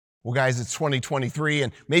Well, guys, it's 2023,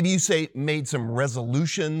 and maybe you made some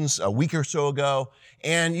resolutions a week or so ago,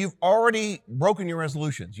 and you've already broken your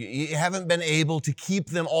resolutions. You haven't been able to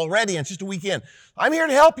keep them already, and it's just a weekend. I'm here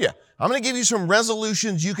to help you. I'm going to give you some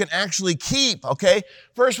resolutions you can actually keep, okay?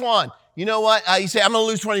 First one, you know what? You say, I'm going to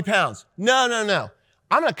lose 20 pounds. No.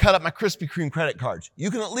 I'm going to cut up my Krispy Kreme credit cards.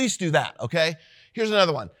 You can at least do that, okay? Here's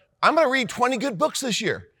another one. I'm going to read 20 good books this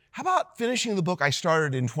year. How about finishing the book I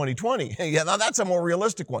started in 2020? Yeah, now that's a more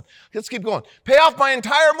realistic one. Let's keep going. Pay off my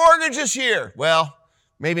entire mortgage this year. Well,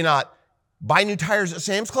 maybe not. Buy new tires at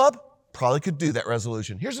Sam's Club? Probably could do that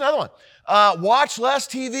resolution. Here's another one. Watch less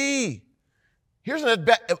TV. Here's an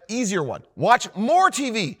easier one. Watch more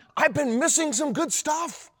TV. I've been missing some good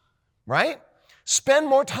stuff, right? Spend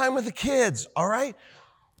more time with the kids, all right?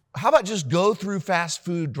 How about just go through fast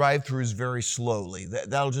food drive-thrus very slowly?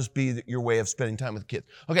 That'll just be your way of spending time with kids.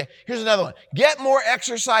 Okay, here's another one. Get more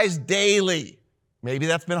exercise daily. Maybe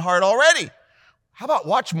that's been hard already. How about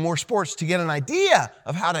watch more sports to get an idea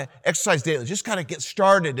of how to exercise daily? Just kind of get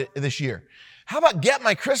started this year. How about get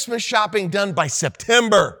my Christmas shopping done by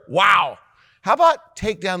September? Wow. How about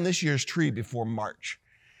take down this year's tree before March?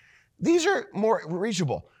 These are more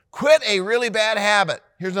reachable. Quit a really bad habit.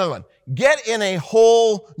 Here's another one. Get in a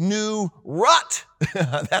whole new rut.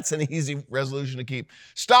 That's an easy resolution to keep.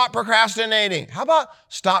 Stop procrastinating. How about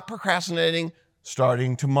stop procrastinating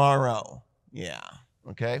starting tomorrow? Yeah,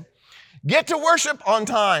 okay. Get to worship on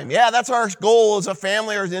time. Yeah, that's our goal as a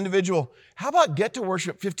family or as an individual. How about get to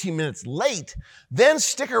worship 15 minutes late, then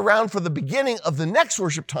stick around for the beginning of the next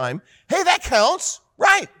worship time? Hey, that counts,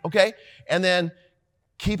 right? Okay. And then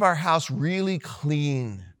keep our house really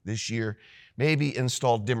clean this year. Maybe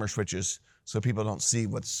install dimmer switches so people don't see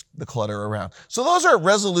what's the clutter around. So those are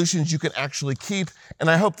resolutions you can actually keep,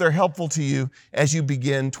 and I hope they're helpful to you as you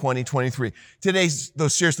begin 2023. Today, though,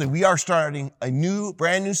 seriously, we are starting a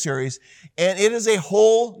brand new series, and it is a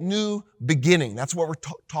whole new beginning. That's what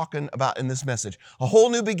we're talking about in this message. A whole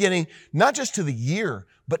new beginning, not just to the year,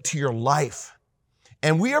 but to your life.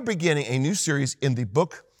 And we are beginning a new series in the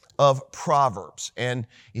book of Proverbs. And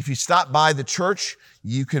if you stop by the church,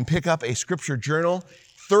 you can pick up a scripture journal,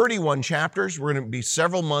 31 chapters. We're going to be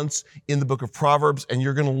several months in the book of Proverbs, and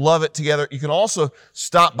you're going to love it together. You can also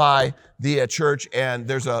stop by the church, and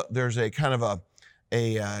there's a kind of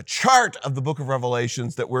a chart of the book of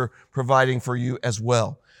Revelations that we're providing for you as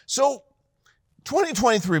well. So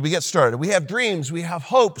 2023, we get started. We have dreams, we have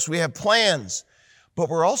hopes, we have plans. But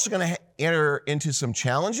we're also going to enter into some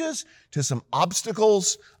challenges, to some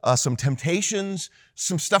obstacles, some temptations,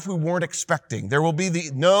 some stuff we weren't expecting. There will be the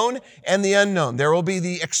known and the unknown. There will be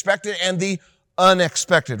the expected and the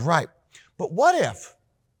unexpected, right? But what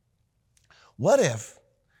if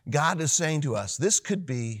God is saying to us, this could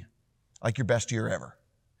be like your best year ever?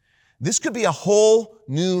 This could be a whole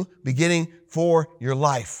new beginning for your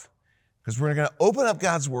life. Because we're going to open up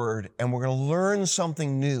God's Word and we're going to learn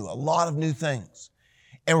something new, a lot of new things.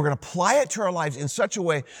 And we're going to apply it to our lives in such a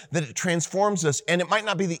way that it transforms us. And it might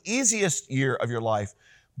not be the easiest year of your life,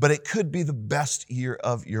 but it could be the best year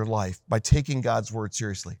of your life by taking God's Word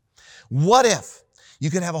seriously. What if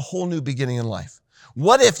you could have a whole new beginning in life?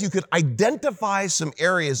 What if you could identify some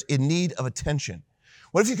areas in need of attention?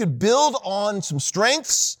 What if you could build on some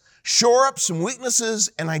strengths, shore up some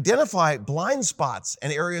weaknesses, and identify blind spots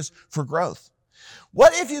and areas for growth?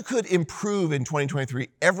 What if you could improve in 2023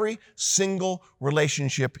 every single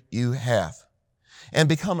relationship you have and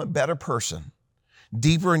become a better person,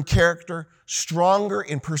 deeper in character, stronger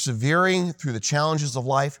in persevering through the challenges of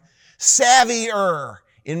life, savvier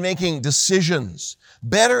in making decisions,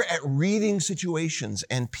 better at reading situations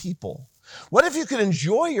and people? What if you could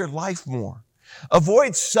enjoy your life more,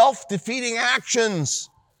 avoid self-defeating actions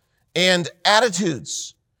and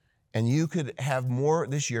attitudes, and you could have more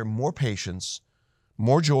this year, more patience,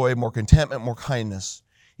 more joy, more contentment, more kindness?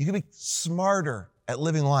 You can be smarter at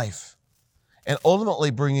living life and ultimately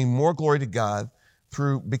bringing more glory to God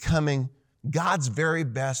through becoming God's very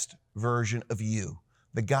best version of you,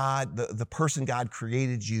 the person God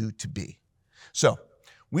created you to be. So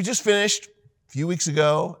we just finished a few weeks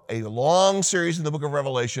ago a long series in the book of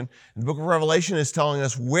Revelation. And the book of Revelation is telling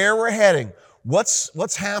us where we're heading,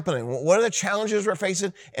 what's happening, what are the challenges we're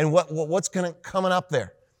facing, and what's coming up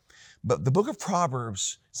there. But the book of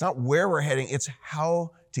Proverbs, it's not where we're heading, it's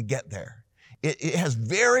how to get there. It has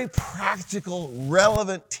very practical,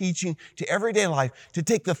 relevant teaching to everyday life to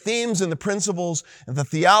take the themes and the principles and the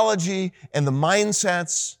theology and the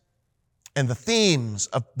mindsets and the themes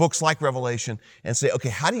of books like Revelation and say, okay,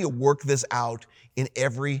 how do you work this out in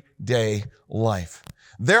everyday life?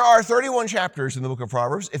 There are 31 chapters in the book of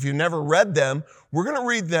Proverbs. If you've never read them, we're going to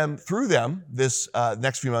read them through them this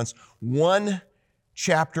next few months, one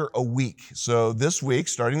chapter a week. So this week,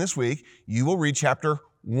 starting this week, you will read chapter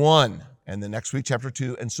 1, and the next week, chapter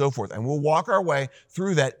 2, and so forth. And we'll walk our way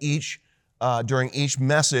through that during each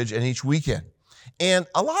message and each weekend. And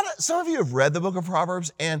some of you have read the book of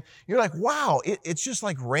Proverbs, and you're like, wow, it's just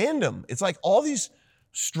like random. It's like all these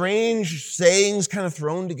strange sayings kind of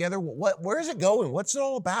thrown together. Where is it going? What's it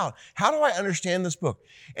all about? How do I understand this book?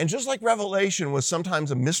 And just like Revelation was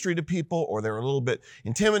sometimes a mystery to people, or they're a little bit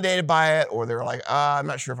intimidated by it, or they're like, I'm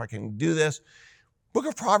not sure if I can do this. Book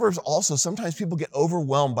of Proverbs also, sometimes people get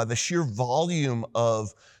overwhelmed by the sheer volume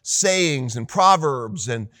of sayings and proverbs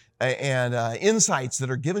and insights that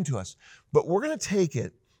are given to us. But we're going to take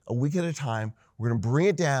it a week at a time. We're going to bring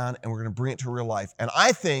it down, and we're going to bring it to real life. And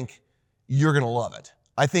I think you're going to love it.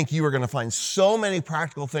 I think you are going to find so many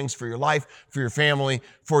practical things for your life, for your family,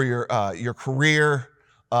 for your career,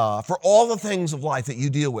 for all the things of life that you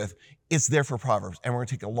deal with. It's there for Proverbs, and we're going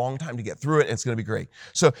to take a long time to get through it, and it's going to be great.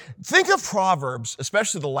 So think of Proverbs,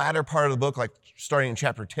 especially the latter part of the book, like starting in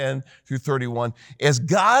chapter 10 through 31, as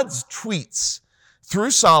God's tweets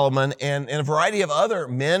through Solomon and a variety of other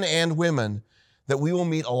men and women that we will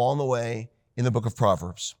meet along the way in the book of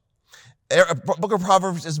Proverbs. The book of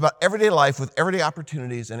Proverbs is about everyday life with everyday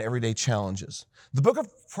opportunities and everyday challenges. The book of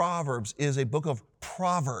Proverbs is a book of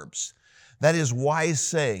proverbs. That is wise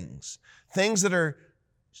sayings, things that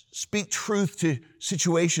speak truth to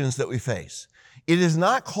situations that we face. It is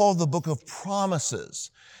not called the book of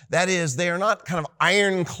promises. That is, they are not kind of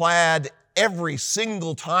ironclad every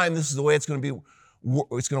single time this is the way it's going to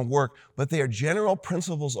work, but they are general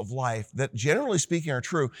principles of life that, generally speaking, are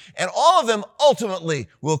true, and all of them ultimately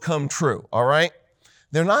will come true, all right?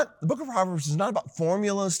 The book of Proverbs is not about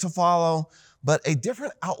formulas to follow, but a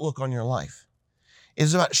different outlook on your life. It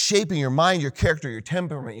is about shaping your mind, your character, your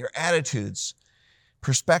temperament, your attitudes,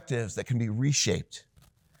 perspectives that can be reshaped.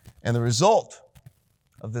 And the result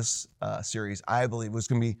of this series, I believe, was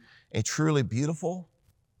going to be a truly beautiful,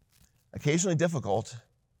 occasionally difficult,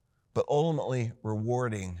 but ultimately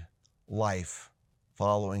rewarding life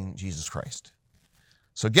following Jesus Christ.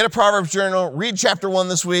 So get a Proverbs journal, read chapter 1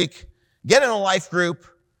 this week, get in a life group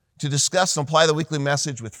to discuss and apply the weekly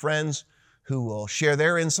message with friends who will share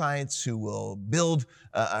their insights, who will build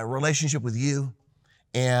a relationship with you,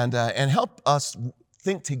 and help us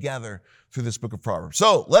think together through this book of Proverbs.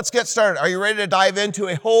 So let's get started. Are you ready to dive into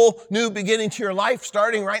a whole new beginning to your life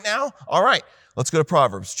starting right now? All right. Let's go to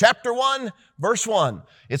Proverbs. Chapter 1, verse 1.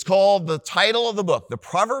 It's called, the title of the book, The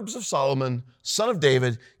Proverbs of Solomon, son of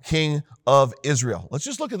David, king of Israel. Let's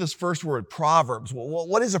just look at this first word, proverbs.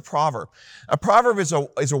 What is a proverb? A proverb is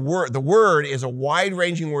a word. The word is a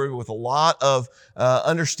wide-ranging word with a lot of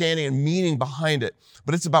understanding and meaning behind it.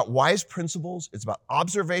 But it's about wise principles. It's about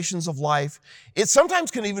observations of life. It sometimes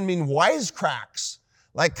can even mean wisecracks,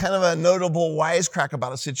 like kind of a notable wisecrack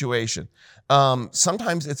about a situation.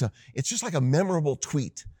 Sometimes it's just like a memorable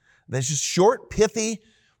tweet that's just short, pithy,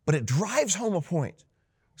 but it drives home a point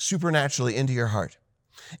supernaturally into your heart.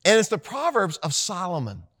 And it's the Proverbs of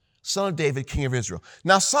Solomon, son of David, king of Israel.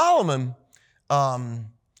 Now, Solomon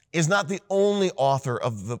is not the only author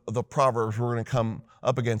of the Proverbs we're going to come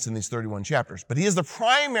up against in these 31 chapters, but he is the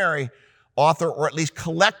primary author, or at least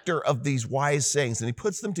collector, of these wise sayings, and he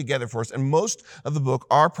puts them together for us, and most of the book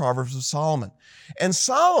are Proverbs of Solomon. And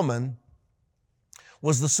Solomon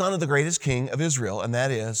was the son of the greatest king of Israel, and that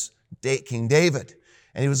is King David.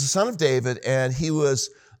 And he was the son of David, and he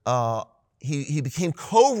became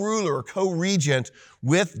co-ruler or co-regent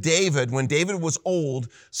with David. When David was old,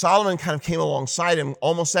 Solomon kind of came alongside him,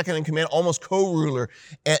 almost second in command, almost co-ruler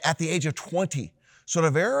at the age of 20. So at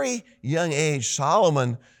a very young age,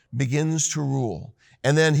 Solomon begins to rule.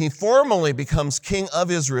 And then he formally becomes king of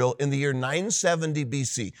Israel in the year 970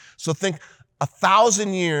 BC. So think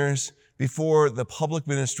 1,000 years before the public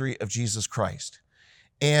ministry of Jesus Christ.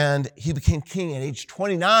 And he became king at age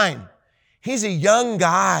 29. He's a young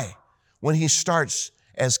guy when he starts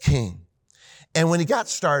as king. And when he got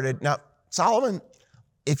started, now Solomon,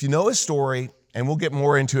 if you know his story, and we'll get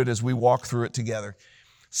more into it as we walk through it together,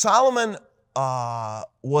 Solomon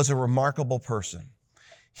was a remarkable person.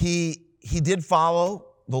 He did follow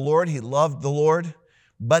the Lord. He loved the Lord,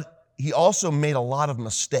 but he also made a lot of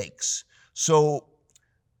mistakes. So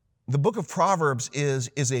the book of Proverbs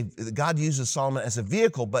God uses Solomon as a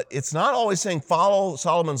vehicle, but it's not always saying follow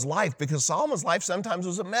Solomon's life, because Solomon's life sometimes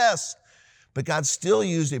was a mess. But God still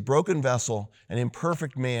used a broken vessel, an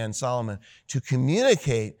imperfect man, Solomon, to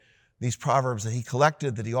communicate these proverbs that he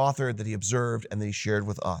collected, that he authored, that he observed, and that he shared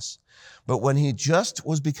with us. But when he just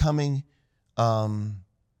was becoming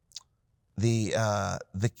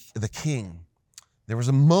the king, there was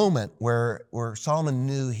a moment where Solomon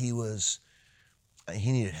knew he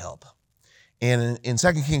needed help. And in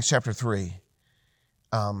 2 Kings chapter 3,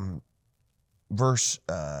 verse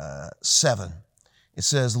 7, it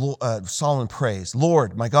says, Solomon prays,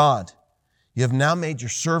 Lord, my God, you have now made your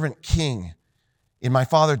servant king in my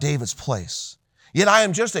father David's place. Yet I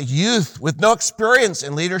am just a youth with no experience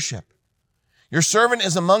in leadership. Your servant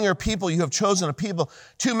is among your people. You have chosen a people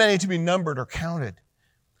too many to be numbered or counted.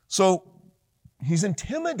 So he's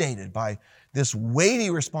intimidated by this weighty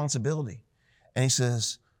responsibility. And he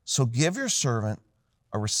says, so give your servant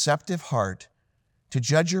a receptive heart to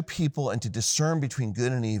judge your people and to discern between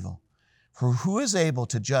good and evil. For who is able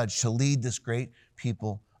to judge, to lead this great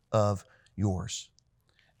people of yours?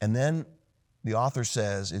 And then the author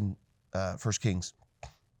says in 1 Kings,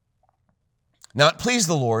 now it pleased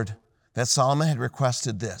the Lord that Solomon had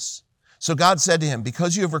requested this. So God said to him,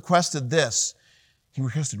 because you have requested this, he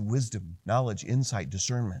requested wisdom, knowledge, insight,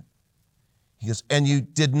 discernment. He goes, and you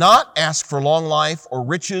did not ask for long life or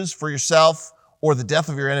riches for yourself or the death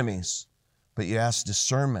of your enemies, but you asked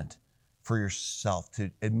discernment for yourself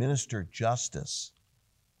to administer justice.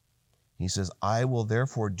 He says, I will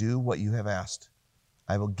therefore do what you have asked.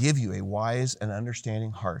 I will give you a wise and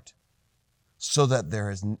understanding heart so that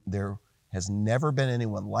there has never been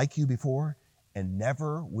anyone like you before and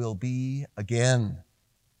never will be again.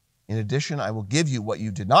 In addition, I will give you what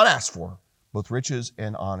you did not ask for, both riches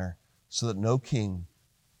and honor, so that no king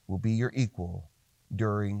will be your equal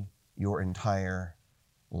during your entire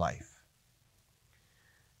life.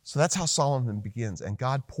 So that's how Solomon begins, and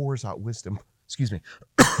God pours out wisdom,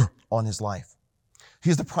 on his life.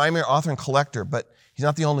 He's the primary author and collector, but he's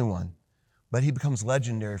not the only one. But he becomes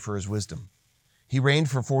legendary for his wisdom. He reigned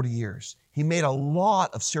for 40 years. He made a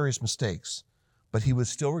lot of serious mistakes, but he was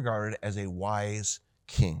still regarded as a wise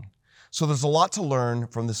king. So there's a lot to learn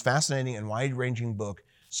from this fascinating and wide-ranging book.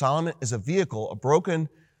 Solomon is a vehicle, a broken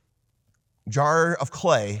jar of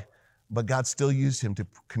clay, but God still used him to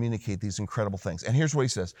communicate these incredible things. And here's what he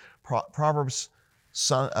says. Proverbs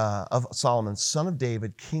of Solomon, son of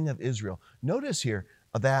David, king of Israel. Notice here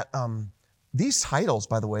that these titles,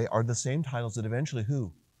 by the way, are the same titles that eventually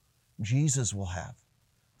who? Jesus will have.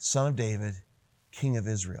 Son of David, king of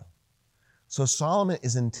Israel. So Solomon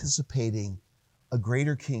is anticipating a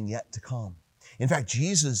greater king yet to come. In fact,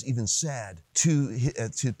 Jesus even said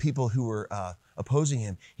to people who were opposing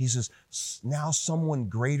him, he says, now someone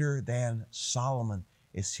greater than Solomon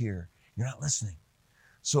is here. You're not listening.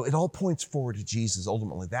 So it all points forward to Jesus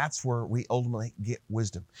ultimately. That's where we ultimately get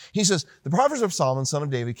wisdom. He says, the Proverbs of Solomon, son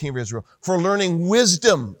of David, king of Israel, for learning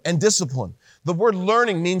wisdom and discipline. The word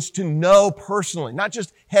learning means to know personally, not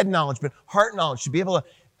just head knowledge, but heart knowledge, to be able to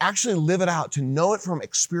actually live it out, to know it from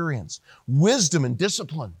experience. Wisdom and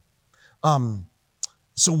discipline.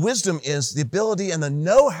 So wisdom is the ability and the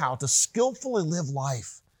know-how to skillfully live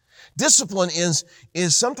life. Discipline is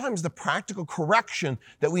sometimes the practical correction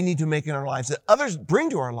that we need to make in our lives, that others bring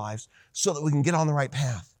to our lives so that we can get on the right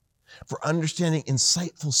path. For understanding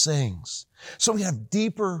insightful sayings. So we have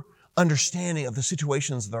deeper understanding of the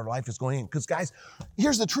situations that our life is going in. Because guys,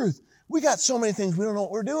 here's the truth. We got so many things we don't know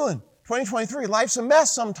what we're doing. 2023, life's a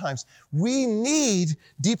mess sometimes. We need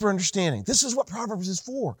deeper understanding. This is what Proverbs is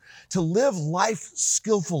for, to live life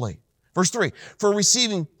skillfully. Verse 3, for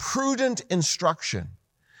receiving prudent instruction.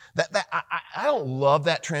 I don't love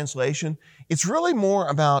that translation. It's really more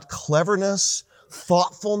about cleverness,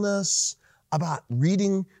 thoughtfulness, about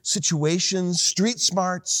reading situations, street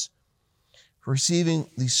smarts, receiving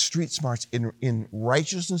these street smarts in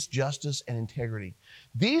righteousness, justice, and integrity.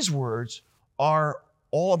 These words are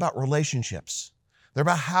all about relationships. They're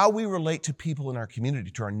about how we relate to people in our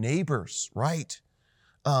community, to our neighbors, right?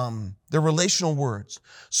 They're relational words.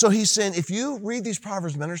 So he's saying, if you read these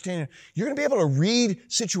Proverbs and understand it, you're going to be able to read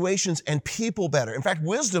situations and people better. In fact,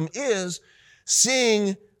 wisdom is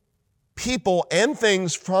seeing people and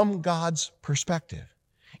things from God's perspective.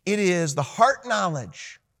 It is the heart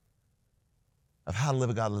knowledge of how to live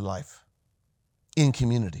a godly life in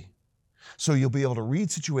community. So you'll be able to read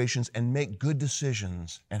situations and make good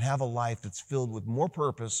decisions and have a life that's filled with more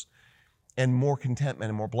purpose and more contentment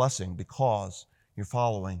and more blessing because you're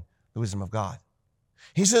following the wisdom of God.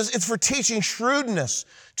 He says it's for teaching shrewdness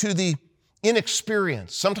to the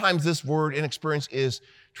inexperienced. Sometimes this word inexperienced is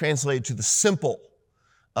translated to the simple.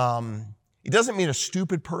 It doesn't mean a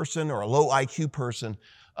stupid person or a low IQ person.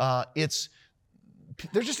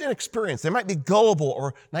 They're just inexperienced. They might be gullible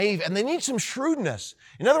or naive, and they need some shrewdness.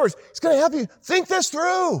 In other words, it's going to help you think this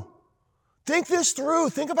through. Think this through.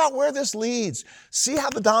 Think about where this leads. See how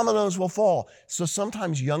the dominoes will fall. So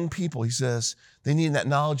sometimes young people, he says, they need that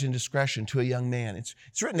knowledge and discretion to a young man. It's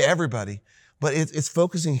written to everybody, but it's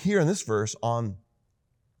focusing here in this verse on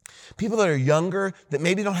people that are younger that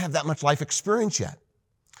maybe don't have that much life experience yet.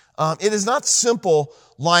 It is not simple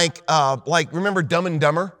like remember Dumb and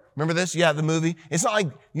Dumber? Remember this? Yeah, the movie. It's not like,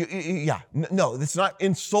 no, it's not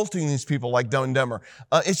insulting these people like Dumb and Dumber.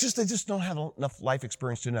 It's just they just don't have enough life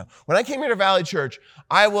experience to know. When I came here to Valley Church,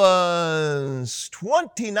 I was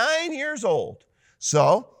 29 years old.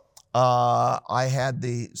 So I had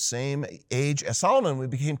the same age as Solomon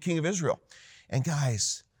when he became king of Israel. And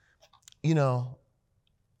guys, I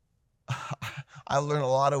learned a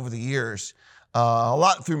lot over the years, a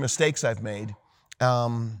lot through mistakes I've made.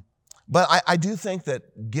 But I do think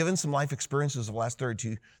that given some life experiences of the last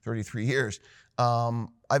 32, 33 years,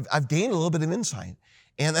 I've gained a little bit of insight.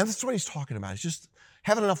 And that's what he's talking about. It's just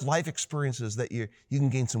having enough life experiences that you can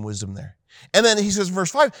gain some wisdom there. And then he says in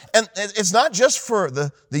verse 5, and it's not just for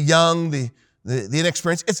the young, the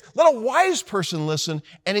inexperienced. It's let a wise person listen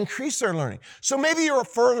and increase their learning. So maybe you're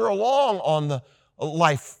further along on the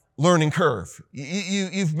life learning curve.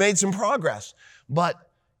 You've made some progress, but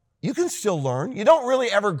you can still learn. You don't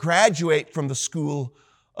really ever graduate from the school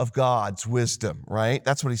of God's wisdom, right?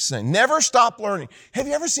 That's what he's saying. Never stop learning. Have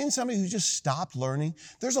you ever seen somebody who just stopped learning?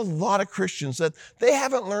 There's a lot of Christians that they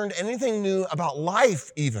haven't learned anything new about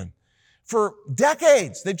life even. For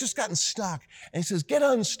decades, they've just gotten stuck. And he says, get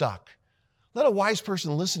unstuck. Let a wise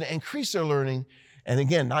person listen and increase their learning. And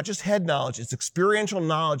again, not just head knowledge, it's experiential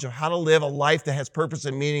knowledge of how to live a life that has purpose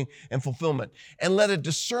and meaning and fulfillment. And let a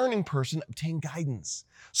discerning person obtain guidance.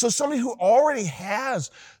 So somebody who already has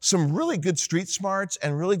some really good street smarts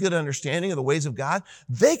and really good understanding of the ways of God,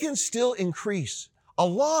 they can still increase a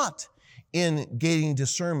lot in gaining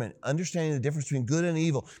discernment, understanding the difference between good and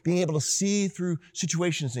evil, being able to see through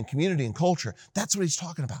situations in community and culture. That's what he's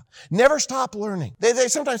talking about. Never stop learning. They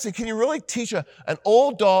sometimes say, can you really teach an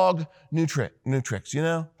old dog new tricks,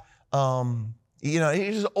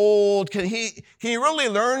 he's just old. Can you really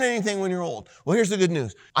learn anything when you're old? Well, here's the good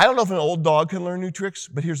news. I don't know if an old dog can learn new tricks,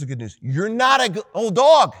 but here's the good news. You're not an old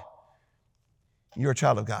dog. You're a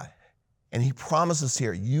child of God. And he promises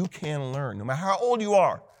here, you can learn. No matter how old you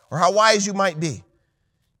are or how wise you might be,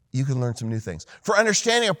 you can learn some new things. For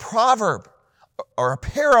understanding a proverb or a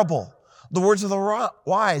parable, the words of the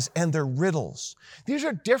wise and their riddles. These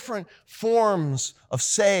are different forms of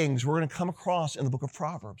sayings we're going to come across in the book of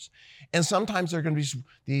Proverbs. And sometimes they're going to be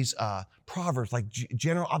these proverbs, like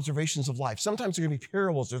general observations of life. Sometimes they're going to be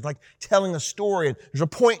parables. There's like telling a story, and there's a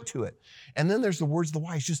point to it. And then there's the words of the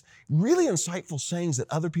wise, just really insightful sayings that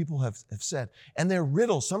other people have said. And they're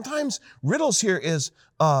riddles. Sometimes riddles here is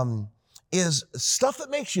stuff that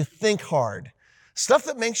makes you think hard, stuff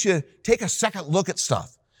that makes you take a second look at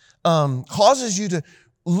stuff. Causes you to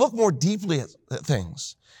look more deeply at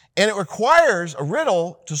things. And it requires a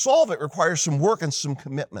riddle to solve it, requires some work and some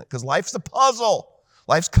commitment because life's a puzzle.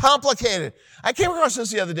 Life's complicated. I came across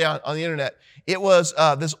this the other day on the internet. It was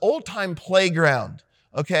this old-time playground,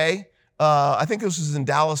 okay? I think this was in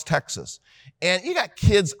Dallas, Texas. And you got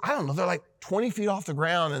kids, I don't know, they're like 20 feet off the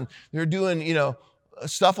ground and they're doing,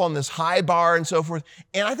 stuff on this high bar and so forth.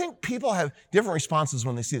 And I think people have different responses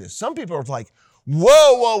when they see this. Some people are like,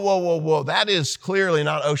 whoa, that is clearly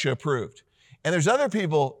not OSHA approved. And there's other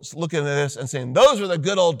people looking at this and saying, those were the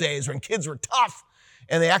good old days when kids were tough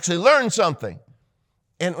and they actually learned something.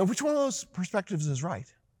 And which one of those perspectives is right?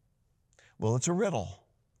 Well, it's a riddle.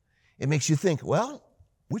 It makes you think, well,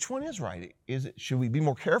 which one is right? Should we be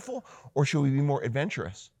more careful or should we be more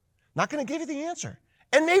adventurous? Not going to give you the answer.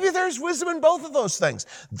 And maybe there's wisdom in both of those things.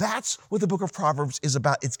 That's what the book of Proverbs is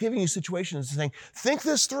about. It's giving you situations and saying, think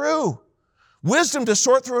this through. Wisdom to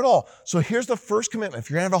sort through it all. So here's the first commitment.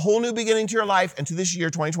 If you're going to have a whole new beginning to your life and to this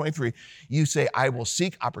year, 2023, you say, I will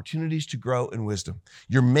seek opportunities to grow in wisdom.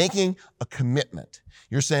 You're making a commitment.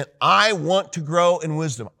 You're saying, I want to grow in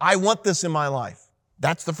wisdom. I want this in my life.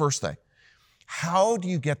 That's the first thing. How do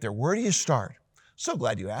you get there? Where do you start? So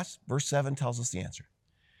glad you asked. Verse 7 tells us the answer.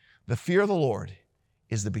 The fear of the Lord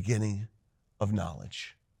is the beginning of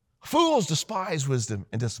knowledge. Fools despise wisdom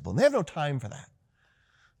and discipline. They have no time for that.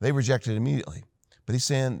 They reject it immediately. But he's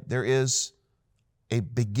saying there is a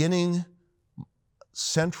beginning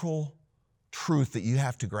central truth that you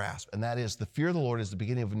have to grasp, and that is the fear of the Lord is the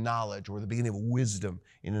beginning of knowledge or the beginning of wisdom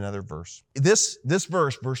in another verse. This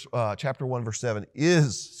verse, chapter 1, verse 7,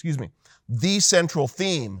 is, the central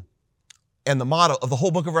theme and the motto of the whole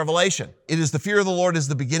book of Revelation. It is the fear of the Lord is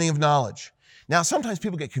the beginning of knowledge. Now, sometimes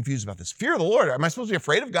people get confused about this. Fear of the Lord. Am I supposed to be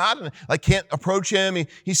afraid of God and can't approach him?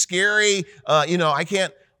 He's scary. I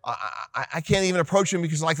can't I can't even approach him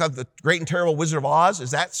because like the great and terrible Wizard of Oz.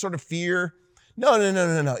 Is that sort of fear? No.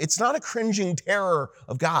 It's not a cringing terror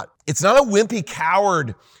of God. It's not a wimpy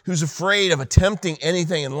coward who's afraid of attempting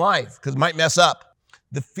anything in life because it might mess up.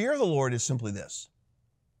 The fear of the Lord is simply this.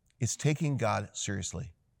 It's taking God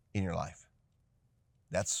seriously in your life.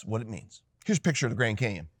 That's what it means. Here's a picture of the Grand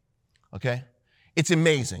Canyon, okay? It's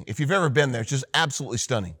amazing. If you've ever been there, it's just absolutely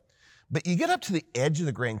stunning. But you get up to the edge of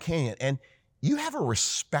the Grand Canyon and you have a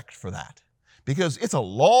respect for that because it's a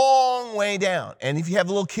long way down. And if you have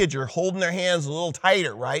little kids, you're holding their hands a little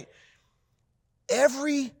tighter, right?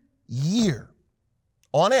 Every year,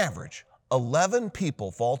 on average, 11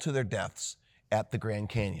 people fall to their deaths at the Grand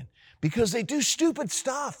Canyon because they do stupid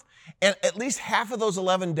stuff. And at least half of those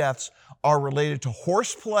 11 deaths are related to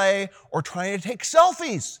horseplay or trying to take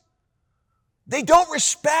selfies. They don't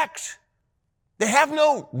respect. They have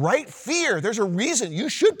no right fear. There's a reason you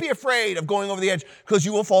should be afraid of going over the edge because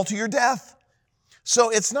you will fall to your death.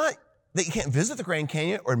 So it's not that you can't visit the Grand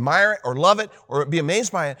Canyon or admire it or love it or be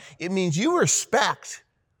amazed by it. It means you respect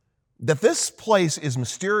that this place is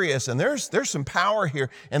mysterious and there's some power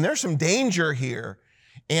here and there's some danger here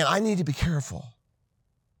and I need to be careful.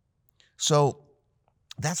 So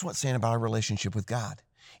that's what's saying about our relationship with God.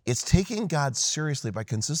 It's taking God seriously by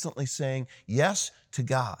consistently saying yes to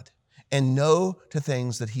God and no to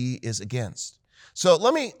things that he is against. So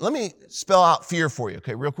let me spell out fear for you,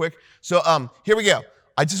 okay, real quick. So here we go.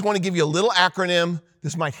 I just want to give you a little acronym.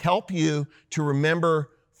 This might help you to remember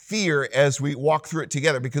fear as we walk through it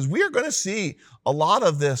together because we are going to see a lot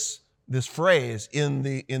of this phrase in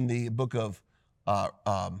the book of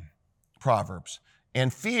Proverbs.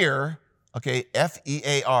 And fear, okay,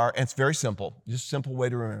 F-E-A-R, and it's very simple, just a simple way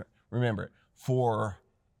to remember it. For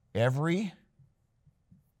every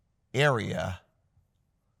area,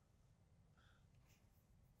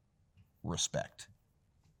 respect.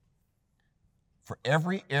 For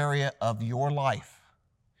every area of your life,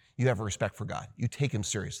 you have a respect for God. You take him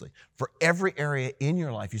seriously. For every area in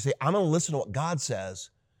your life, you say, I'm going to listen to what God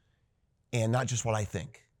says and not just what I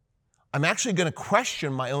think. I'm actually going to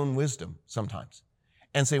question my own wisdom sometimes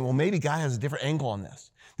and say, well, maybe God has a different angle on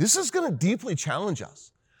this. This is going to deeply challenge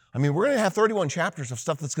us. I mean, we're going to have 31 chapters of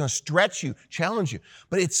stuff that's going to stretch you, challenge you.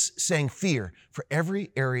 But it's saying fear for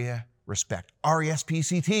every area, respect.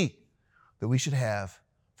 R-E-S-P-C-T, that we should have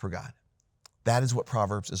for God. That is what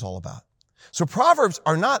Proverbs is all about. So Proverbs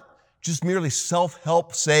are not just merely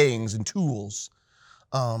self-help sayings and tools,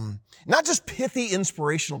 not just pithy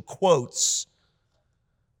inspirational quotes,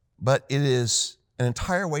 but it is an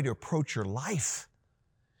entire way to approach your life.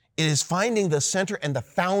 It is finding the center and the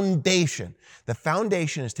foundation. The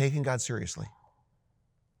foundation is taking God seriously.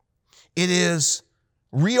 It is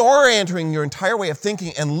reorienting your entire way of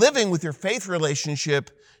thinking and living with your faith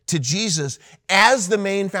relationship to Jesus as the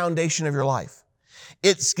main foundation of your life.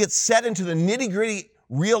 It gets set into the nitty-gritty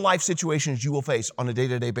real life situations you will face on a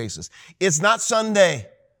day-to-day basis. It's not Sunday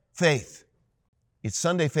faith. It's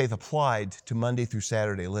Sunday faith applied to Monday through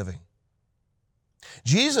Saturday living.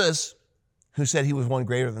 Jesus, who said he was one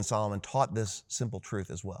greater than Solomon, taught this simple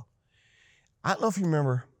truth as well. I don't know if you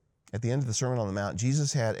remember at the end of the Sermon on the Mount,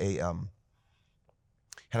 Jesus had a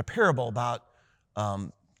parable about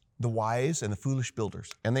the wise and the foolish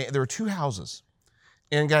builders. And there were two houses.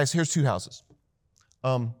 And guys, here's two houses.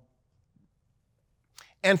 And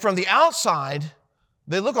from the outside,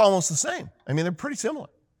 they look almost the same. I mean, they're pretty similar.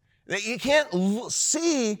 You can't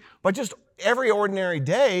see by just every ordinary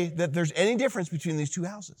day that there's any difference between these two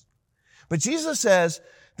houses. But Jesus says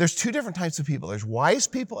there's two different types of people. There's wise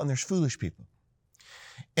people and there's foolish people.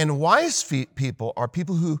 And wise people are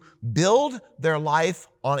people who build their life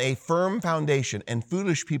on a firm foundation, and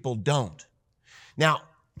foolish people don't. Now,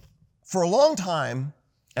 for a long time,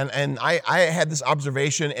 and I had this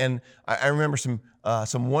observation, and I remember some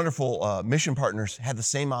wonderful mission partners had the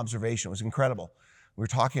same observation. It was incredible. We were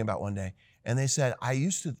talking about one day, and they said, I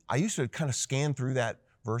used to kind of scan through that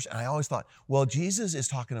verse, and I always thought, well, Jesus is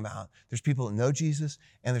talking about there's people that know Jesus,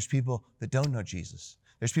 and there's people that don't know Jesus.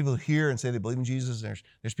 There's people who hear and say they believe in Jesus, and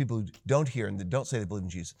there's people who don't hear and they don't say they believe in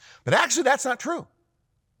Jesus. But actually, that's not true.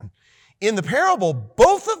 In the parable,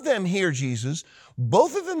 both of them hear Jesus,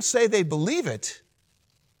 both of them say they believe it,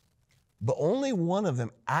 but only one of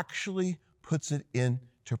them actually puts it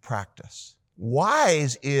into practice.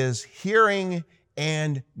 Wise is hearing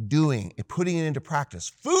and doing, putting it into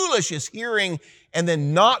practice. Foolish is hearing and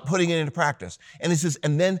then not putting it into practice. And he says,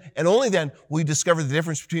 and only then will you discover the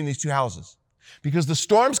difference between these two houses. Because the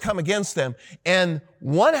storms come against them, and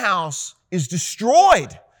one house is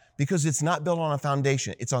destroyed because it's not built on a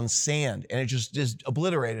foundation. It's on sand, and it just is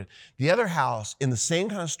obliterated. The other house, in the same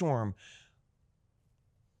kind of storm,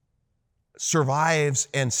 survives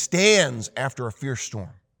and stands after a fierce storm.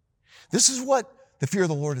 This is what the fear of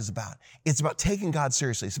the Lord is about. It's about taking God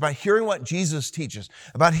seriously. It's about hearing what Jesus teaches,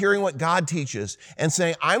 about hearing what God teaches, and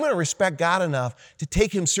saying, I'm going to respect God enough to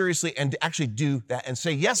take him seriously and to actually do that and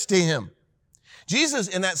say yes to him. Jesus,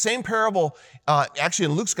 in that same parable, actually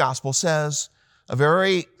in Luke's gospel, says a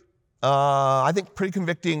very, I think, pretty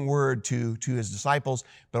convicting word to his disciples,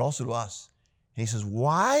 but also to us. And he says,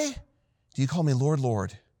 why do you call me Lord,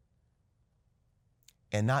 Lord,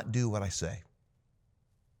 and not do what I say?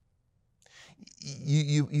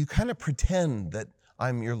 You kind of pretend that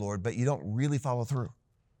I'm your Lord, but you don't really follow through.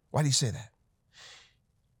 Why do you say that?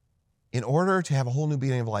 In order to have a whole new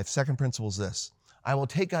beginning of life, second principle is this: I will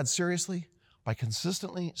take God seriously by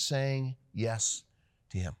consistently saying yes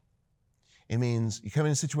to him. It means you come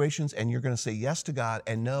into situations and you're going to say yes to God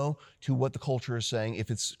and no to what the culture is saying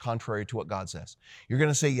if it's contrary to what God says. You're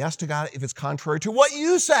going to say yes to God if it's contrary to what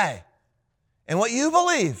you say and what you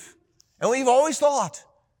believe and what you've always thought.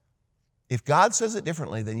 If God says it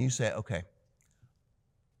differently, then you say, okay,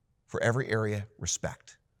 for every area,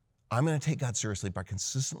 respect. I'm going to take God seriously by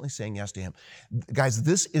consistently saying yes to him. Guys,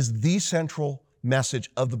 this is the central message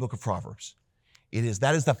of the book of Proverbs.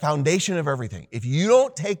 That is the foundation of everything. If you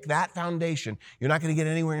don't take that foundation, you're not going to get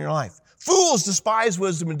anywhere in your life. Fools despise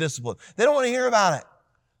wisdom and discipline. They don't want to hear about it.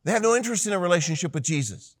 They have no interest in a relationship with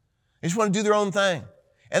Jesus. They just want to do their own thing.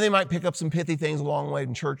 And they might pick up some pithy things along the way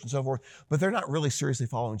in church and so forth, but they're not really seriously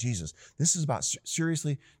following Jesus. This is about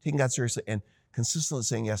seriously taking God seriously and consistently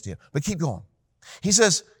saying yes to him. But keep going.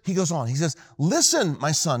 He goes on, listen,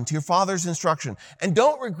 my son, to your father's instruction, and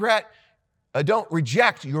don't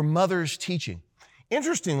reject your mother's teaching.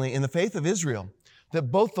 Interestingly, in the faith of Israel, that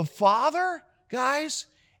both the father, guys,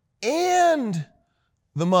 and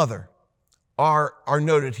the mother are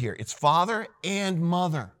noted here. It's father and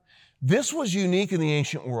mother. This was unique in the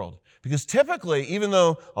ancient world because typically, even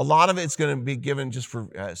though a lot of it's going to be given just for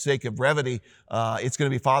sake of brevity, it's going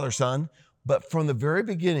to be father, son. But from the very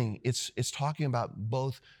beginning, it's talking about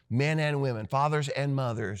both men and women, fathers and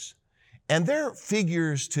mothers. And they're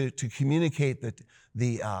figures to communicate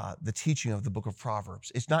the teaching of the book of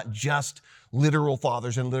Proverbs. It's not just literal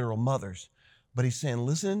fathers and literal mothers, but he's saying,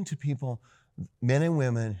 listen to people, men and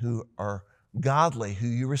women who are godly, who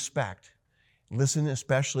you respect. Listen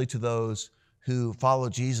especially to those who follow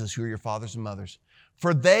Jesus, who are your fathers and mothers.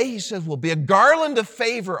 For they, he says, will be a garland of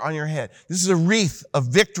favor on your head. This is a wreath of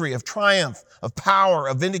victory, of triumph, of power,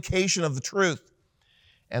 of vindication of the truth.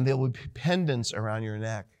 And there will be pendants around your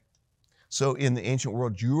neck. So in the ancient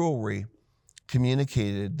world, jewelry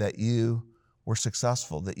communicated that you were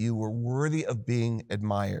successful, that you were worthy of being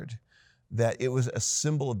admired, that it was a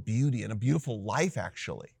symbol of beauty and a beautiful life,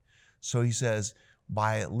 actually. So he says,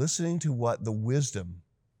 by listening to what the wisdom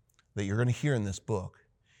that you're going to hear in this book,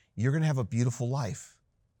 you're going to have a beautiful life.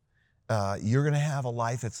 You're going to have a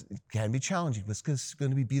life that can be challenging, but it's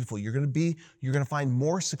going to be beautiful. You're going to find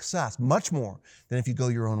more success, much more than if you go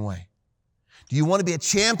your own way. Do you want to be a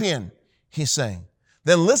champion? He's saying.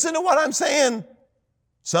 Then listen to what I'm saying,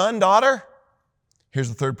 son, daughter. Here's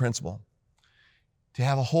the third principle. To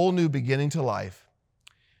have a whole new beginning to life,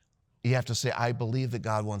 you have to say, I believe that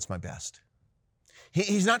God wants my best.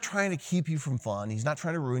 He's not trying to keep you from fun. He's not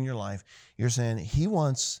trying to ruin your life. You're saying, he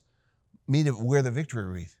wants me to wear the victory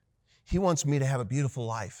wreath. He wants me to have a beautiful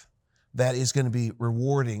life that is going to be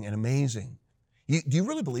rewarding and amazing. Do you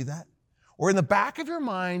really believe that? Or in the back of your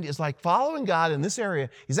mind is like following God in this area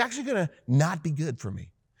is actually going to not be good for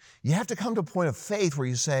me. You have to come to a point of faith where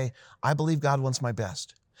you say, I believe God wants my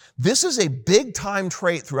best. This is a big time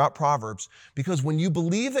trait throughout Proverbs because when you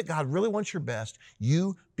believe that God really wants your best,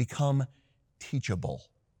 you become teachable.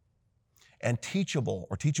 And teachable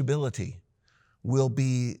or teachability will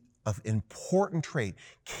be an important trait.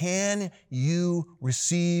 Can you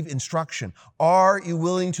receive instruction? Are you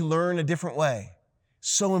willing to learn a different way?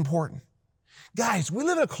 So important. Guys, we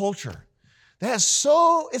live in a culture that it's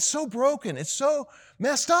so broken. It's so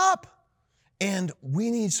messed up. And we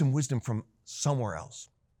need some wisdom from somewhere else.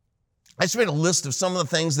 I just made a list of some of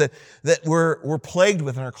the things that we're plagued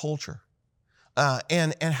with in our culture.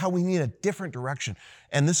 And how we need a different direction.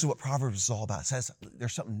 And this is what Proverbs is all about. It says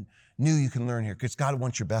there's something new you can learn here because God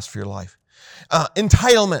wants your best for your life.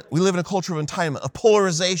 Entitlement. We live in a culture of entitlement, of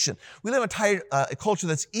polarization. We live in a culture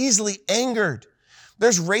that's easily angered.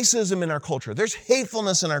 There's racism in our culture. There's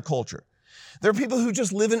hatefulness in our culture. There are people who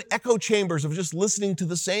just live in echo chambers of just listening to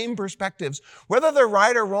the same perspectives, whether they're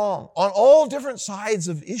right or wrong, on all different sides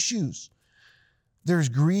of issues. There's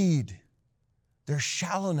greed. There's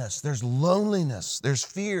shallowness, there's loneliness, there's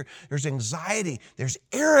fear, there's anxiety, there's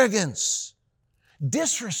arrogance,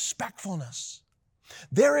 disrespectfulness.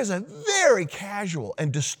 There is a very casual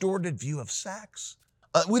and distorted view of sex.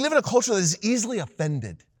 We live in a culture that is easily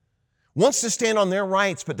offended, wants to stand on their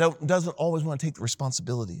rights, but doesn't always want to take the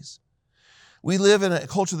responsibilities. We live in a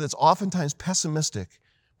culture that's oftentimes pessimistic,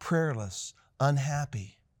 prayerless,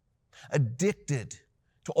 unhappy, addicted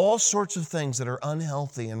to all sorts of things that are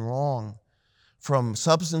unhealthy and wrong, from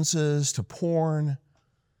substances to porn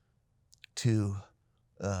to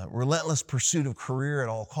relentless pursuit of career at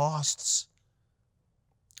all costs,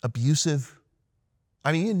 abusive.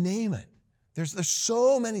 I mean, you name it. There's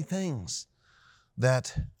so many things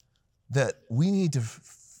that we need to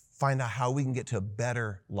find out how we can get to a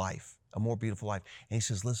better life, a more beautiful life. And he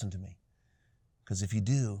says, listen to me, because if you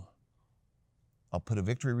do, I'll put a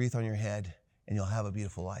victory wreath on your head and you'll have a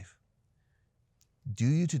beautiful life. Do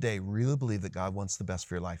you today really believe that God wants the best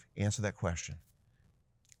for your life? Answer that question.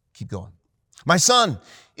 Keep going. My son,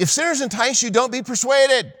 if sinners entice you, don't be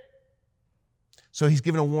persuaded. So he's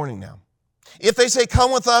given a warning now. If they say,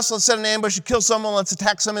 come with us, let's set an ambush and kill someone, let's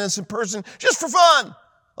attack some innocent person, just for fun.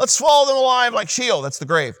 Let's swallow them alive like Sheol, that's the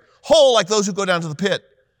grave, whole like those who go down to the pit.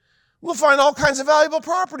 We'll find all kinds of valuable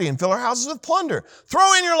property and fill our houses with plunder.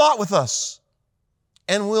 Throw in your lot with us,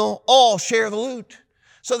 and we'll all share the loot.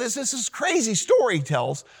 So this crazy story he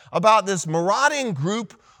tells about this marauding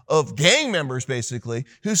group of gang members, basically,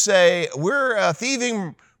 who say, we're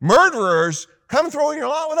thieving murderers, come throw in your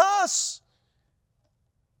lot with us.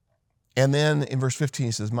 And then in verse 15,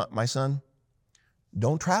 he says, my son,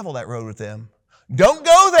 don't travel that road with them. Don't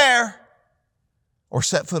go there or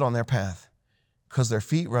set foot on their path, because their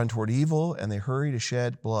feet run toward evil and they hurry to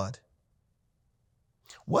shed blood.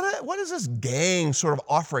 What is this gang sort of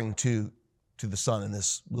offering to the son in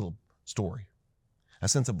this little story? A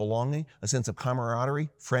sense of belonging, a sense of camaraderie,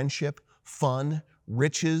 friendship, fun,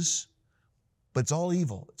 riches, but it's all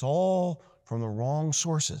evil. It's all from the wrong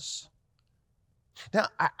sources. Now,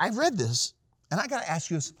 I read this, and I got to ask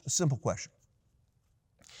you a simple question.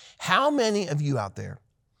 How many of you out there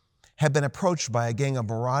have been approached by a gang of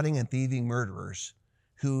marauding and thieving murderers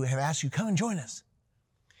who have asked you, come and join us?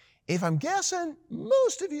 If I'm guessing,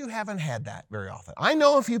 most of you haven't had that very often. I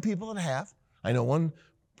know a few people that have. I know one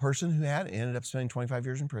person who ended up spending 25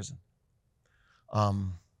 years in prison.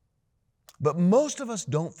 But most of us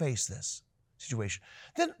don't face this situation.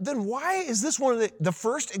 Then why is this one of the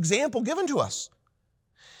first example given to us?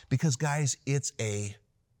 Because, guys, it's a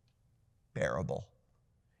parable.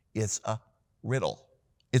 It's a riddle.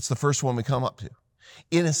 It's the first one we come up to.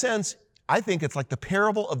 In a sense, I think it's like the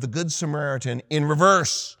parable of the Good Samaritan in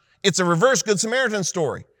reverse. It's a reverse Good Samaritan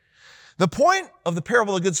story. The point of the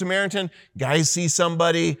parable of the Good Samaritan, guys see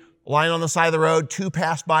somebody lying on the side of the road, two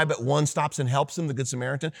pass by, but one stops and helps him, the Good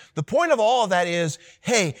Samaritan. The point of all of that is,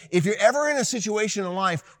 hey, if you're ever in a situation in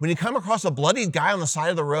life when you come across a bloodied guy on the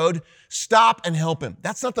side of the road, stop and help him.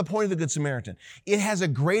 That's not the point of the Good Samaritan. It has a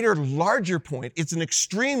greater, larger point. It's an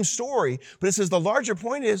extreme story, but it says the larger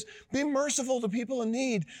point is be merciful to people in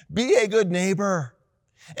need. Be a good neighbor.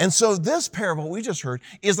 And so this parable we just heard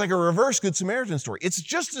is like a reverse Good Samaritan story. It's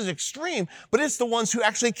just as extreme, but it's the ones who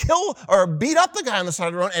actually kill or beat up the guy on the side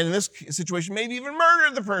of the road, and in this situation, maybe even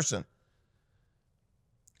murdered the person.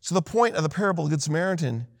 So the point of the parable of the Good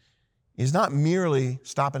Samaritan is not merely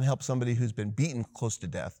stop and help somebody who's been beaten close to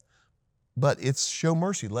death, but it's show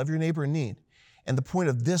mercy, love your neighbor in need. And the point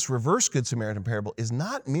of this reverse Good Samaritan parable is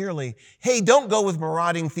not merely, hey, don't go with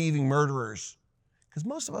marauding, thieving murderers, because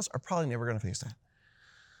most of us are probably never going to face that.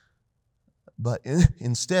 But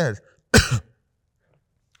instead,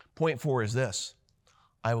 point 4 is this: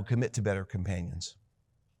 I will commit to better companions.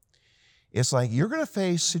 It's like you're going to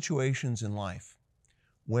face situations in life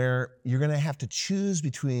where you're going to have to choose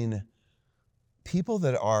between people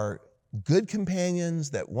that are good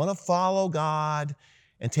companions, that want to follow God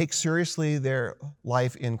and take seriously their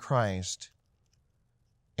life in Christ.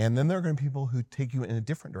 And then there are going to be people who take you in a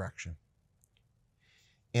different direction.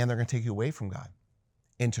 And they're going to take you away from God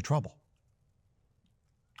into trouble.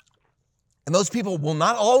 And those people will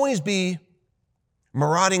not always be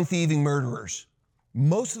marauding, thieving murderers.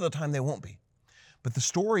 Most of the time they won't be. But the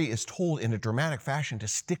story is told in a dramatic fashion to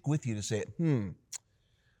stick with you, to say, the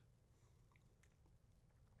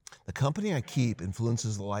company I keep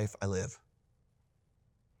influences the life I live.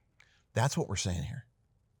 That's what we're saying here.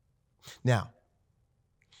 Now,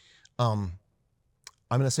 I'm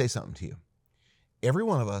going to say something to you. Every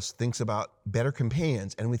one of us thinks about better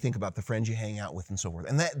companions, and we think about the friends you hang out with and so forth.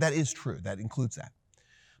 And that is true. That includes that.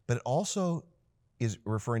 But it also is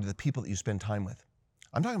referring to the people that you spend time with.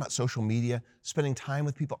 I'm talking about social media, spending time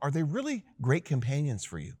with people. Are they really great companions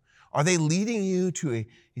for you? Are they leading you to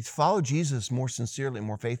follow Jesus more sincerely,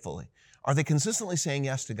 more faithfully? Are they consistently saying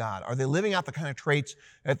yes to God? Are they living out the kind of traits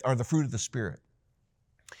that are the fruit of the Spirit?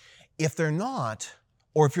 If they're not,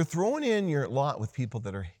 or if you're throwing in your lot with people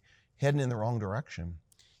that are heading in the wrong direction,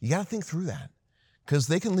 you got to think through that because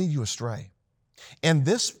they can lead you astray. And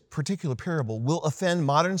this particular parable will offend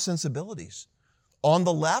modern sensibilities on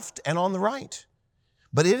the left and on the right,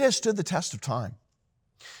 but it has stood the test of time.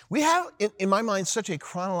 We have, in my mind, such a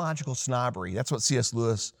chronological snobbery. That's what C.S.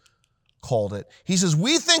 Lewis called it. He says,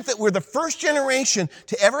 we think that we're the first generation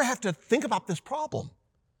to ever have to think about this problem.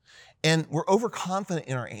 And we're overconfident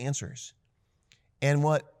in our answers. And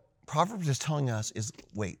what Proverbs is telling us is,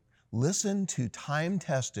 wait, listen to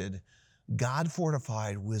time-tested,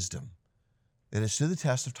 God-fortified wisdom that has stood the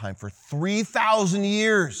test of time for 3,000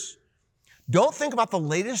 years. Don't think about the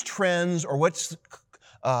latest trends or what's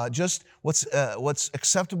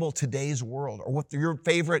acceptable today's world, or what your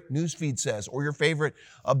favorite newsfeed says, or your favorite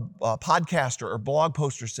podcaster or blog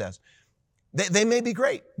poster says. They may be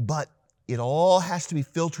great, but it all has to be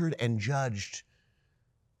filtered and judged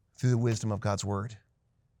through the wisdom of God's word.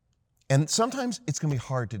 And sometimes it's going to be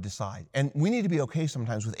hard to decide. And we need to be okay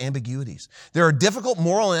sometimes with ambiguities. There are difficult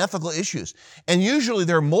moral and ethical issues. And usually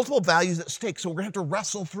there are multiple values at stake, so we're going to have to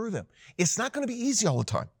wrestle through them. It's not going to be easy all the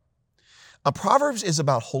time. Proverbs is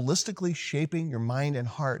about holistically shaping your mind and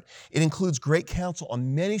heart. It includes great counsel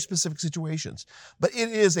on many specific situations, but it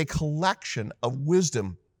is a collection of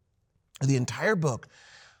wisdom. The entire book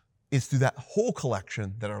is through that whole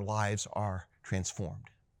collection that our lives are transformed.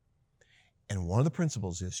 And one of the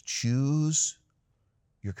principles is choose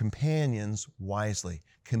your companions wisely.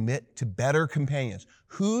 Commit to better companions.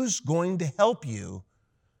 Who's going to help you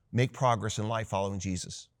make progress in life following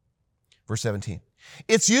Jesus? Verse 17.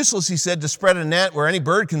 It's useless, he said, to spread a net where any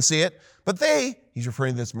bird can see it. But he's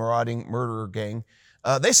referring to this marauding murderer gang,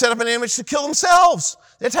 they set up an ambush to kill themselves.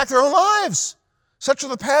 They attack their own lives. Such are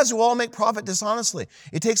the paths who all make profit dishonestly.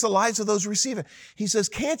 It takes the lives of those who receive it. He says,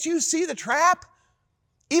 can't you see the trap?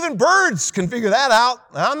 Even birds can figure that out.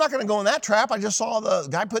 I'm not going to go in that trap. I just saw the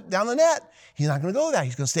guy put down the net. He's not going to go there.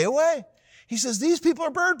 He's going to stay away. He says, these people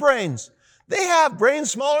are bird brains. They have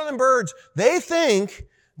brains smaller than birds. They think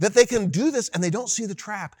that they can do this, and they don't see the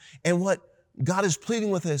trap. And what God is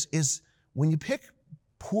pleading with us is when you pick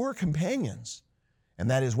poor companions, and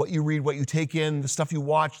that is what you read, what you take in, the stuff you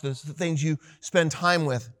watch, the things you spend time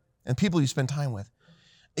with, and people you spend time with,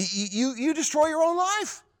 you destroy your own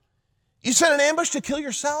life. You set an ambush to kill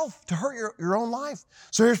yourself, to hurt your own life.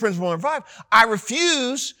 So here's principle number 5. I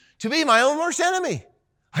refuse to be my own worst enemy.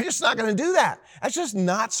 I'm just not going to do that. That's just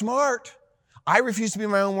not smart. I refuse to be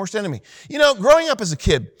my own worst enemy. You know, growing up as a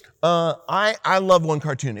kid, I loved one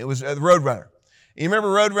cartoon. It was the Roadrunner. You remember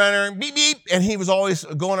Roadrunner? Beep, beep. And he was always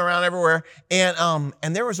going around everywhere. And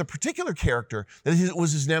there was a particular character that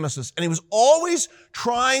was his nemesis. And he was always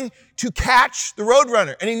trying to catch the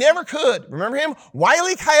Roadrunner. And he never could. Remember him? Wile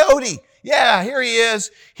E. Coyote. Yeah, here he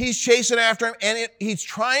is. He's chasing after him. And he's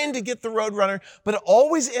trying to get the Roadrunner. But it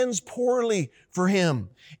always ends poorly for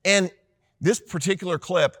him. And this particular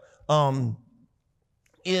clip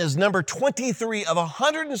is number 23 of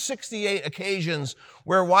 168 occasions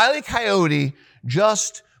where Wile E. Coyote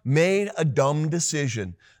just made a dumb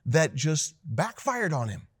decision that just backfired on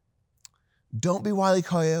him. Don't be Wile E.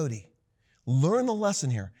 Coyote. Learn the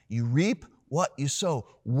lesson here. You reap what you sow.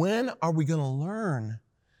 When are we going to learn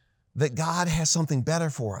that God has something better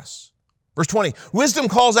for us? Verse 20, wisdom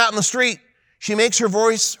calls out in the street. She makes her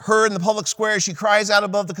voice heard in the public square. She cries out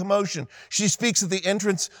above the commotion. She speaks at the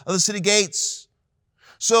entrance of the city gates.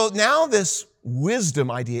 So now this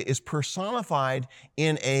wisdom idea is personified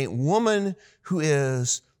in a woman who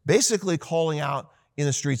is basically calling out in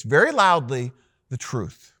the streets very loudly the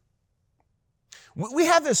truth. We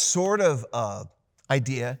have this sort of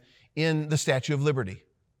idea in the Statue of Liberty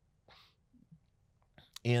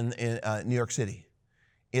in New York City.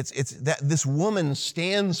 It's that this woman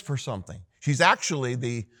stands for something. She's actually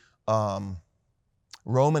the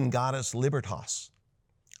Roman goddess Libertas,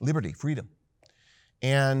 liberty, freedom.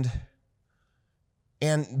 And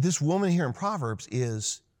this woman here in Proverbs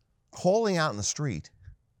is calling out in the street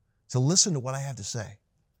to listen to what I have to say.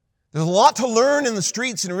 There's a lot to learn in the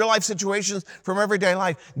streets in real life situations from everyday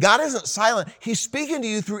life. God isn't silent. He's speaking to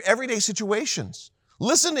you through everyday situations.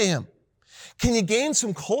 Listen to him. Can you gain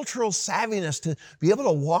some cultural savviness to be able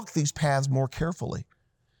to walk these paths more carefully?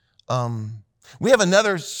 We have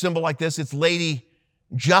another symbol like this. It's Lady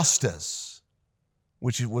Justice,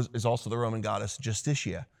 which is also the Roman goddess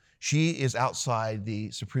Justitia. She is outside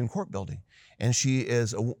the Supreme Court building, and she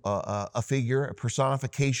is a figure, a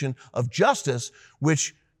personification of justice,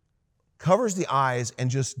 which covers the eyes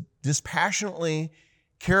and just dispassionately,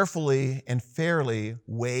 carefully, and fairly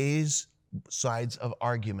weighs sides of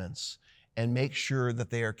arguments and make sure that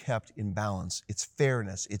they are kept in balance. It's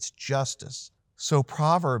fairness, it's justice. So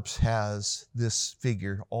Proverbs has this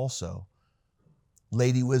figure also,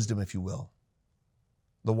 Lady Wisdom, if you will,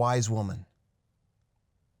 the wise woman.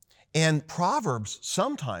 And Proverbs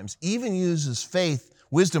sometimes even uses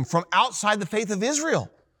wisdom from outside the faith of Israel,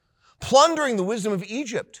 plundering the wisdom of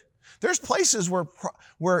Egypt. There's places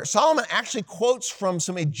where Solomon actually quotes from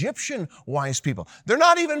some Egyptian wise people. They're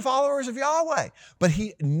not even followers of Yahweh, but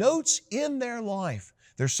he notes in their life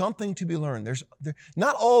there's something to be learned.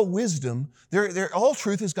 Not all wisdom, all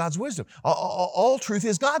truth is God's wisdom. All truth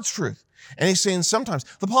is God's truth. And he's saying sometimes,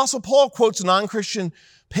 the Apostle Paul quotes non-Christian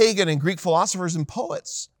pagan and Greek philosophers and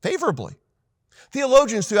poets favorably.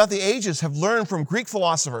 Theologians throughout the ages have learned from Greek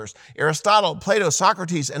philosophers, Aristotle, Plato,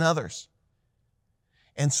 Socrates, and others.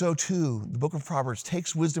 And so too, the book of Proverbs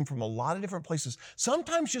takes wisdom from a lot of different places,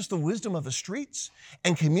 sometimes just the wisdom of the streets,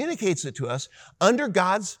 and communicates it to us under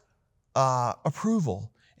God's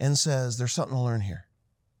approval and says, there's something to learn here.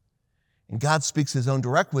 And God speaks his own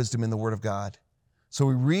direct wisdom in the Word of God. So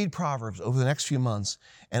we read Proverbs over the next few months,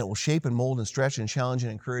 and it will shape and mold and stretch and challenge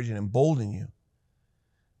and encourage and embolden you.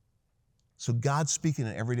 So God's speaking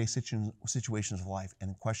in everyday situations of life,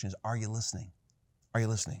 and the question is, are you listening? Are you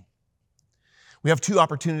listening? We have two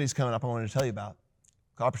opportunities coming up I wanted to tell you about.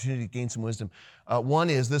 Opportunity to gain some wisdom. One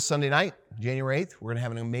is this Sunday night, January 8th. We're going to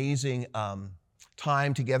have an amazing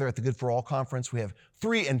time together at the Good for All Conference. We have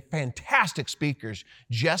three fantastic speakers,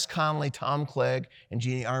 Jess Connolly, Tom Clegg, and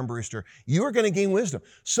Jeannie Armbruster. You are going to gain wisdom.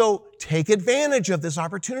 So take advantage of this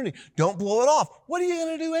opportunity. Don't blow it off. What are you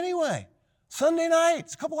going to do anyway? Sunday night,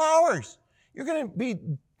 it's a couple hours. You're going to be,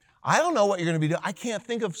 I don't know what you're going to be doing. I can't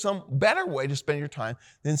think of some better way to spend your time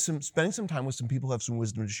than spending some time with some people who have some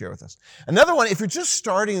wisdom to share with us. Another one, if you're just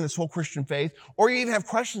starting in this whole Christian faith, or you even have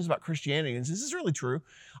questions about Christianity, and this is really true,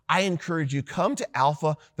 I encourage you, come to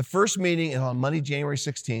Alpha. The first meeting is on Monday, January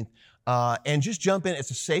 16th, and just jump in.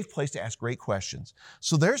 It's a safe place to ask great questions.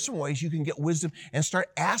 So there's some ways you can get wisdom and start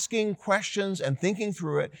asking questions and thinking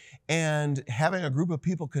through it, and having a group of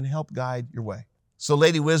people can help guide your way. So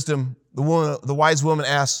Lady Wisdom, the wise woman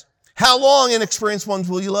asks, how long, inexperienced ones,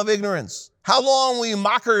 will you love ignorance? How long will you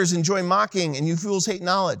mockers enjoy mocking and you fools hate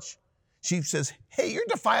knowledge? She says, hey, you're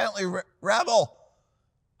defiantly rebel.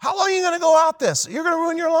 How long are you going to go out this? You're going to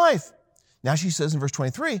ruin your life. Now she says in verse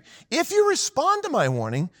 23, if you respond to my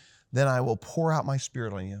warning, then I will pour out my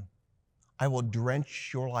spirit on you. I will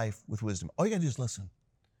drench your life with wisdom. All you got to do is listen.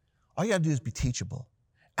 All you got to do is be teachable.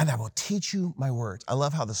 And I will teach you my words. I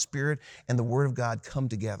love how the Spirit and the Word of God come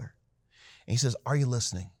together. And he says, are you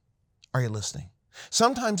listening? Are you listening?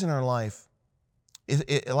 Sometimes in our life,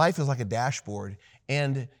 life is like a dashboard.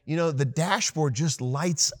 And, the dashboard just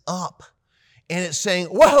lights up. And it's saying,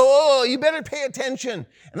 whoa, you better pay attention.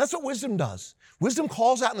 And that's what wisdom does. Wisdom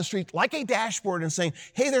calls out in the street like a dashboard and saying,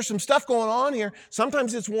 hey, there's some stuff going on here.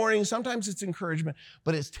 Sometimes it's warning, sometimes it's encouragement,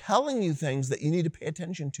 but it's telling you things that you need to pay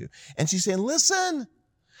attention to. And she's saying, listen.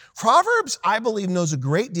 Proverbs, I believe, knows a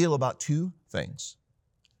great deal about two things: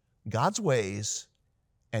 God's ways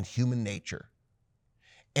and human nature.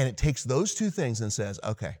 And it takes those two things and says,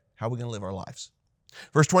 okay, how are we going to live our lives?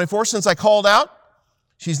 Verse 24, since I called out,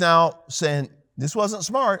 she's now saying, this wasn't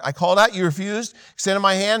smart. I called out, you refused, extended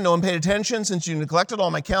my hand, no one paid attention. Since you neglected all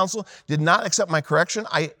my counsel, did not accept my correction,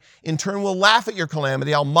 I in turn will laugh at your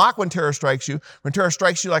calamity. I'll mock when terror strikes you. When terror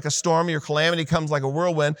strikes you like a storm, your calamity comes like a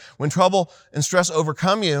whirlwind. When trouble and stress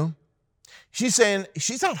overcome you. She's saying,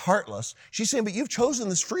 she's not heartless. She's saying, but you've chosen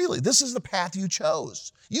this freely. This is the path you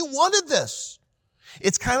chose. You wanted this.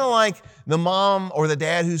 It's kind of like the mom or the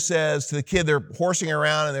dad who says to the kid, they're horsing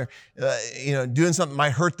around and they're doing something that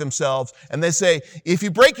might hurt themselves. And they say, if you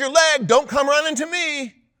break your leg, don't come running to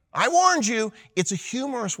me. I warned you. It's a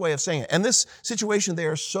humorous way of saying it. And this situation, they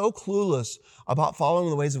are so clueless about following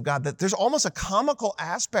the ways of God that there's almost a comical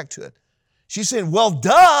aspect to it. She's saying, well,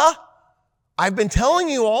 duh. I've been telling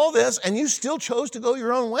you all this and you still chose to go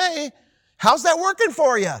your own way. How's that working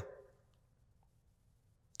for you?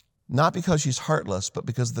 Not because she's heartless, but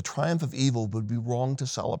because the triumph of evil would be wrong to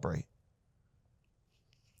celebrate.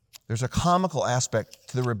 There's a comical aspect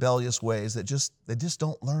to the rebellious ways that they just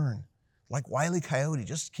don't learn. Like Wile E. Coyote,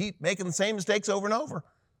 just keep making the same mistakes over and over.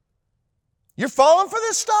 You're falling for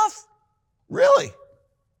this stuff? Really?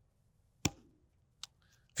 A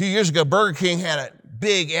few years ago, Burger King had a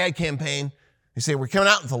big ad campaign. They say, we're coming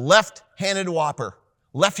out with a left-handed Whopper.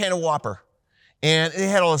 Left-handed Whopper. And they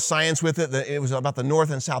had all the science with it. It was about the North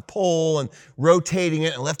and South Pole and rotating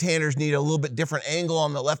it. And left-handers need a little bit different angle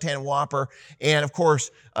on the left-hand whopper. And of course,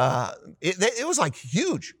 it was like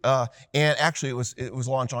huge. And actually, it was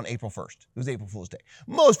launched on April 1st. It was April Fool's Day.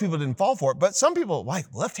 Most people didn't fall for it, but some people like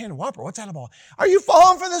left-handed whopper. What's that about? Are you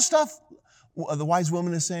falling for this stuff? The wise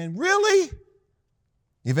woman is saying, really?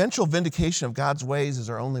 The eventual vindication of God's ways is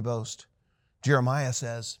our only boast. Jeremiah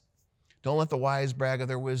says, don't let the wise brag of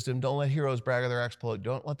their wisdom. Don't let heroes brag of their exploit.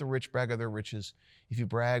 Don't let the rich brag of their riches. If you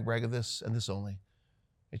brag, brag of this and this only,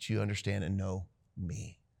 that you understand and know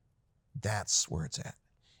me. That's where it's at.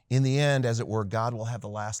 In the end, as it were, God will have the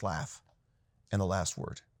last laugh and the last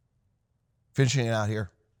word. Finishing it out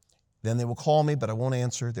here. Then they will call me, but I won't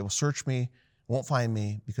answer. They will search me, won't find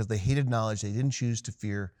me, because they hated knowledge. They didn't choose to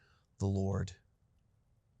fear the Lord.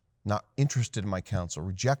 Not interested in my counsel,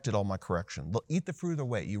 rejected all my correction. They'll eat the fruit of their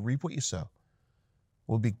way. You reap what you sow.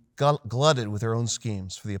 Will be glutted with their own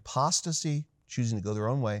schemes. For the apostasy, choosing to go their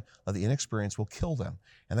own way, of the inexperienced will kill them.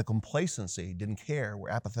 And the complacency, didn't care,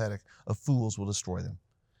 were apathetic, of fools will destroy them.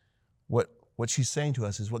 What she's saying to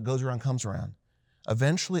us is what goes around comes around.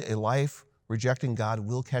 Eventually, a life rejecting God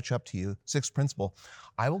will catch up to you. Sixth principle,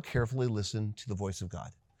 I will carefully listen to the voice of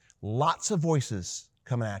God. Lots of voices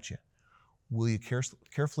coming at you. Will you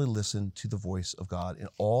carefully listen to the voice of God in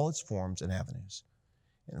all its forms and avenues?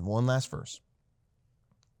 And one last verse.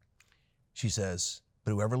 She says,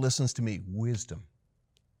 but whoever listens to me, wisdom,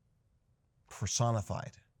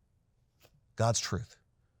 personified, God's truth,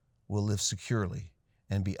 will live securely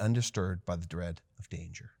and be undisturbed by the dread of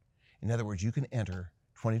danger. In other words, you can enter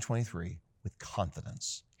 2023 with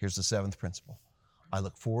confidence. Here's the seventh principle. I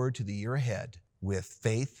look forward to the year ahead with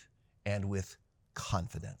faith and with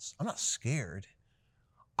confidence. I'm not scared.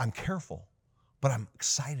 I'm careful, but I'm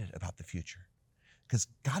excited about the future because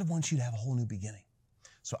God wants you to have a whole new beginning.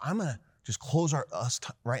 So I'm going to just close us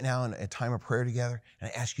right now in a time of prayer together,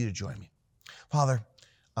 and I ask you to join me. Father,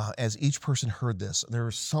 as each person heard this, there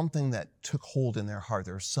was something that took hold in their heart.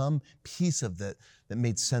 There was some piece of that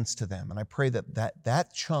made sense to them. And I pray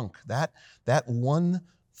that chunk, that one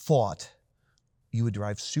thought, you would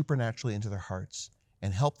drive supernaturally into their hearts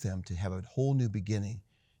and help them to have a whole new beginning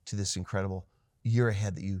to this incredible year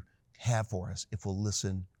ahead that you have for us if we'll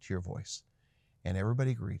listen to your voice. And everybody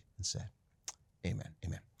agreed and said, amen,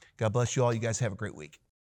 amen. God bless you all. You guys have a great week.